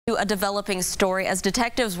A developing story as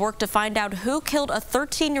detectives work to find out who killed a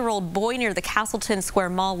 13-year-old boy near the Castleton Square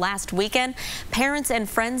Mall last weekend. Parents and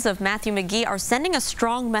friends of Matthew McGee are sending a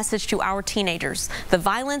strong message to our teenagers. The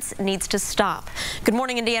violence needs to stop. Good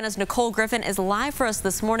morning, Indiana's Nicole Griffin is live for us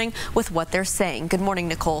this morning with what they're saying. Good morning,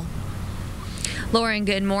 Nicole. Lauren,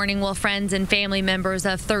 good morning. Well, friends and family members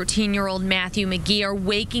of 13-year-old Matthew McGee are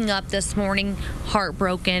waking up this morning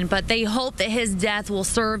heartbroken, but they hope that his death will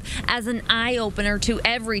serve as an eye-opener to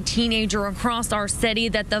every teenager across our city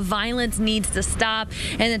that the violence needs to stop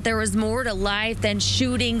and that there is more to life than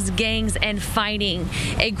shootings, gangs, and fighting.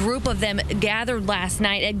 A group of them gathered last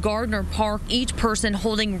night at Gardner Park, each person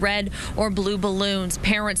holding red or blue balloons.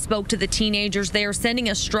 Parents spoke to the teenagers. They are sending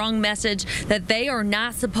a strong message that they are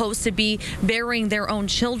not supposed to be burying their own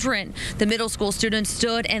children. The middle school students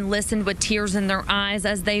stood and listened with tears in their eyes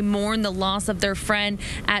as they mourned the loss of their friend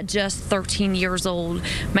at just 13 years old.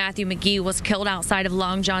 Matthew McGee was killed outside of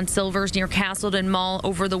Long John Silver's near Castleton Mall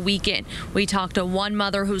over the weekend. We talked to one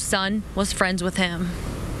mother whose son was friends with him.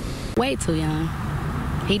 Way too young.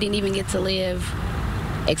 He didn't even get to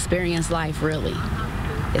experience life, really.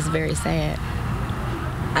 It's very sad.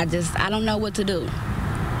 I don't know what to do.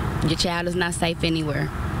 Your child is not safe anywhere.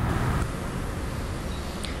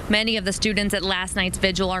 Many of the students at last night's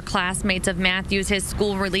vigil are classmates of Matthew's. His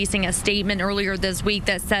school releasing a statement earlier this week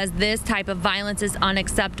that says this type of violence is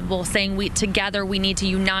unacceptable, saying together we need to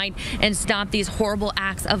unite and stop these horrible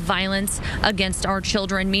acts of violence against our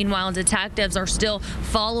children. Meanwhile, detectives are still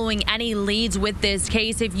following any leads with this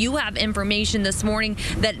case. If you have information this morning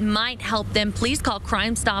that might help them, please call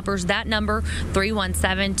Crime Stoppers. That number,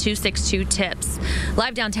 317-262-TIPS.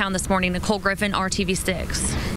 Live downtown this morning, Nicole Griffin, RTV6.